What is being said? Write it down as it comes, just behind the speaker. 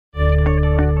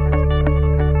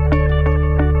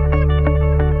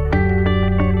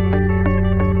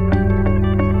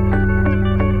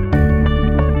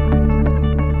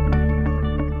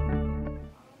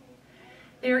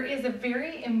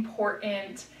very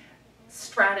important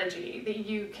strategy that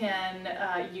you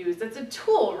can use. It's a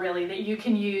tool really that you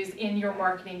can use in your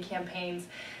marketing campaigns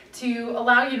to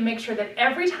allow you to make sure that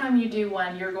every time you do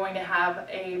one, you're going to have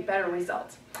a better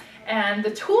result. And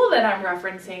the tool that I'm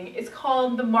referencing is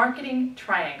called the marketing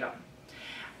triangle.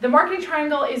 The marketing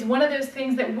triangle is one of those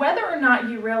things that whether or not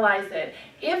you realize it,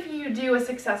 if you do a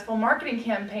successful marketing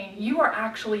campaign, you are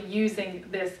actually using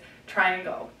this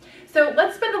triangle. So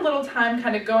let's spend a little time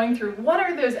kind of going through what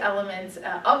are those elements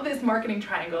of this marketing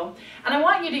triangle, and I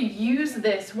want you to use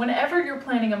this whenever you're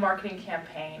planning a marketing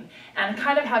campaign and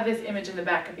kind of have this image in the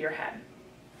back of your head.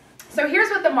 So here's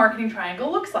what the marketing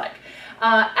triangle looks like.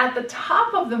 At the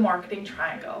top of the marketing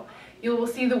triangle, you will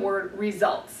see the word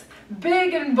results,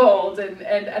 big and bold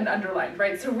and underlined,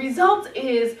 right? So results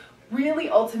is really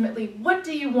ultimately what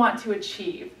do you want to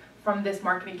achieve from this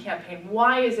marketing campaign?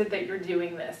 Why is it that you're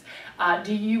doing this?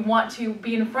 Do you want to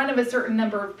be in front of a certain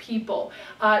number of people?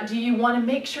 Do you want to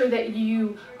make sure that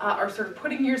you are sort of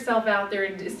putting yourself out there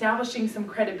and establishing some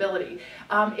credibility?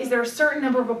 Is there a certain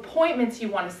number of appointments you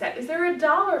want to set? Is there a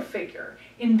dollar figure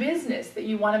in business that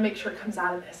you want to make sure comes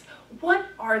out of this? What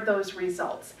are those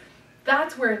results?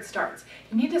 That's where it starts.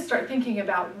 You need to start thinking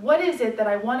about what is it that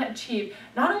I want to achieve,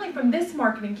 not only from this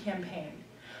marketing campaign,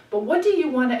 but what do you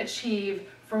want to achieve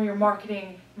from your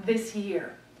marketing this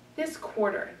year, this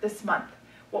quarter, this month?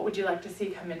 What would you like to see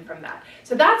come in from that?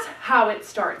 So that's how it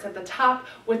starts, at the top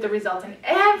with the results. And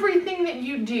everything that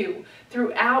you do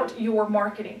throughout your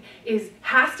marketing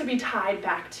has to be tied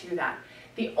back to that.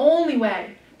 The only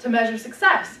way to measure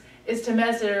success is to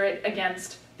measure it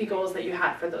against the goals that you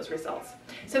had for those results.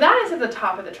 So that is at the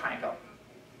top of the triangle.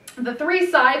 The three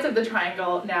sides of the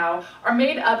triangle now are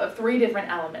made up of three different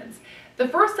elements. The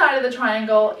first side of the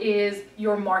triangle is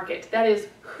your market. That is,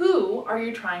 who are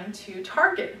you trying to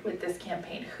target with this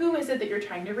campaign? Who is it that you're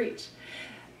trying to reach?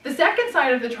 The second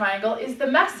side of the triangle is the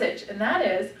message, and that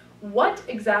is, what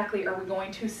exactly are we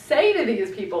going to say to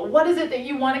these people? What is it that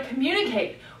you want to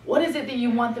communicate? What is it that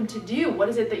you want them to do? What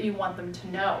is it that you want them to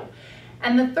know?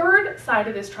 And the third side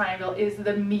of this triangle is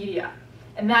the media,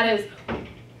 and that is,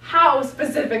 how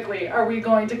specifically are we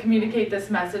going to communicate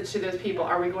this message to those people?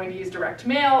 Are we going to use direct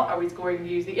mail? Are we going to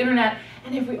use the internet?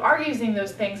 And if we are using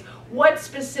those things, what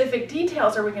specific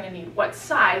details are we going to need? What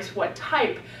size, what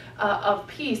type of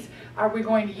piece are we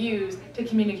going to use to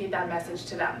communicate that message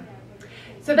to them?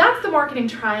 So that's the marketing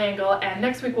triangle, and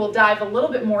next week we'll dive a little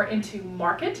bit more into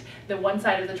market, the one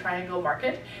side of the triangle,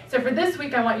 market. So for this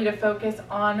week I want you to focus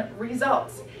on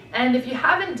results. And if you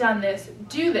haven't done this,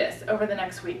 do this over the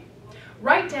next week.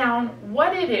 Write down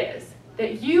what it is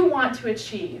that you want to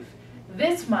achieve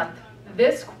this month,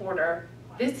 this quarter,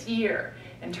 this year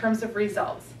in terms of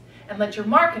results, and let your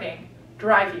marketing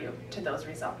drive you to those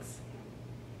results.